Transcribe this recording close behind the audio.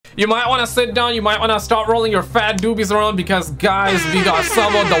You might want to sit down, you might want to start rolling your fat doobies around, because guys, we got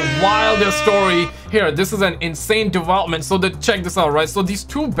some of the wildest story here. This is an insane development. So check this out, right? So these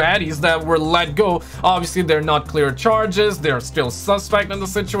two baddies that were let go, obviously they're not clear charges, they're still suspect in the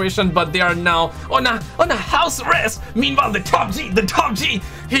situation, but they are now on a house arrest. Meanwhile, the top G,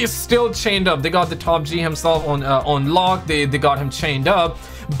 he's still chained up. They got the top G himself on lock. They got him chained up,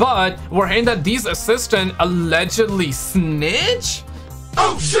 but we're hearing that these assistants allegedly snitch.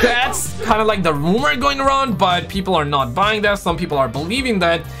 Oh shit! That's kind of like the rumor going around, but people are not buying that. Some people are believing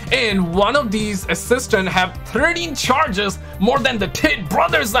that. And one of these assistants have 13 charges, more than the Tate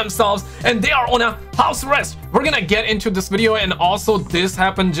brothers themselves, and they are on a house arrest. We're gonna get into this video, and also this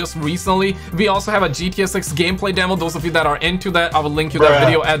happened just recently. We also have a GTA 6 gameplay demo. Those of you that are into that, I will link you that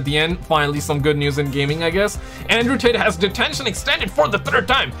video at the end. Finally, some good news in gaming, I guess. Andrew Tate has detention extended for the 3rd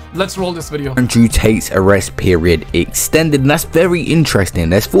time. Let's roll this video. Andrew Tate's arrest period extended, and that's very interesting.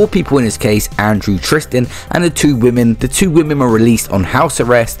 There's 4 people in this case: Andrew, Tristan, and the 2 women. The 2 women were released on house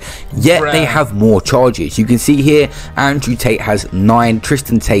arrest, yet they have more charges. You can see here, Andrew Tate has 9,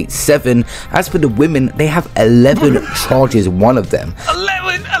 Tristan Tate 7. As for the women, they have 11 charges, one of them.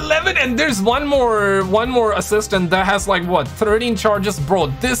 11, and there's one more assistant that has like what, 13 charges. Bro,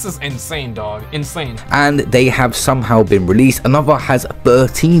 this is insane, dog. Insane. And they have somehow been released. Another has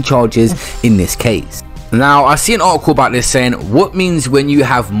 13 charges in this case. Now, I see an article about this saying, what means when you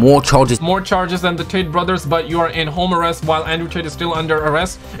have more charges than the Tate brothers, but you are in home arrest while Andrew Tate is still under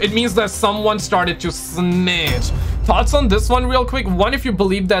arrest? It means that someone started to snitch. Thoughts on this one real quick? One, if you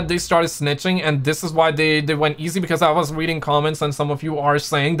believe that they started snitching and this is why they went easy, because I was reading comments and some of you are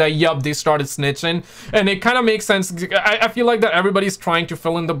saying that, yup, they started snitching, and it kind of makes sense. I feel like that everybody's trying to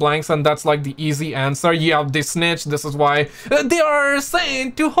fill in the blanks, and that's like the easy answer. Yeah, they snitched. This is why they are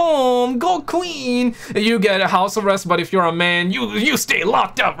sent to home. Go queen. You get a house arrest, but if you're a man, you stay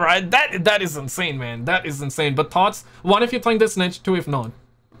locked up, right? That is insane, man. That is insane. But thoughts? One, if you think they snitched. Two, if not.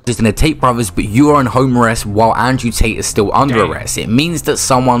 In the Tate brothers, but you are in home arrest while Andrew Tate is still under arrest. It means that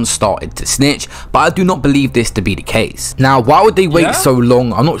someone started to snitch, but I do not believe this to be the case. Now, why would they wait so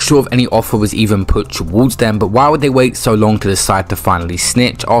long? I'm not sure if any offer was even put towards them, but why would they wait so long to decide to finally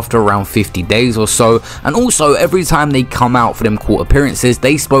snitch after around 50 days or so? And also, every time they come out for them court appearances,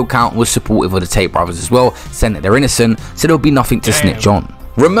 they spoke out and was supportive of the Tate brothers as well, saying that they're innocent, so there'll be nothing to snitch on.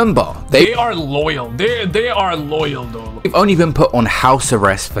 Remember, they are loyal. They are loyal though. They've only been put on house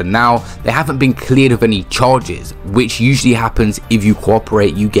arrest for now. They haven't been cleared of any charges, which usually happens if you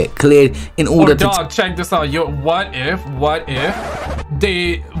cooperate. You get cleared in order to check this out. Yo, what if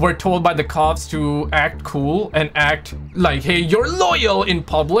they were told by the cops to act cool and act like, hey, you're loyal in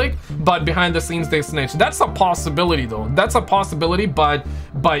public, but behind the scenes they snitch? That's a possibility though. That's a possibility, but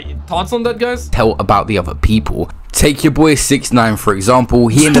thoughts on that, guys? Tell about the other people. Take your boy 6ix9ine for example.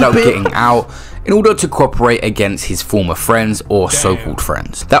 He ended up getting out in order to cooperate against his former friends or so-called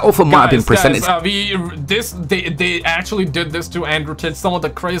friends. That offer might have been presented. They actually did this to Andrew Tate. Some of the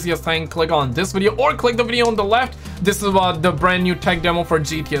craziest thing. Click on this video or click the video on the left. This is about the brand new tech demo for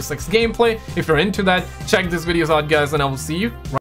GTA 6 gameplay. If you're into that, check these videos out, guys, and I will see you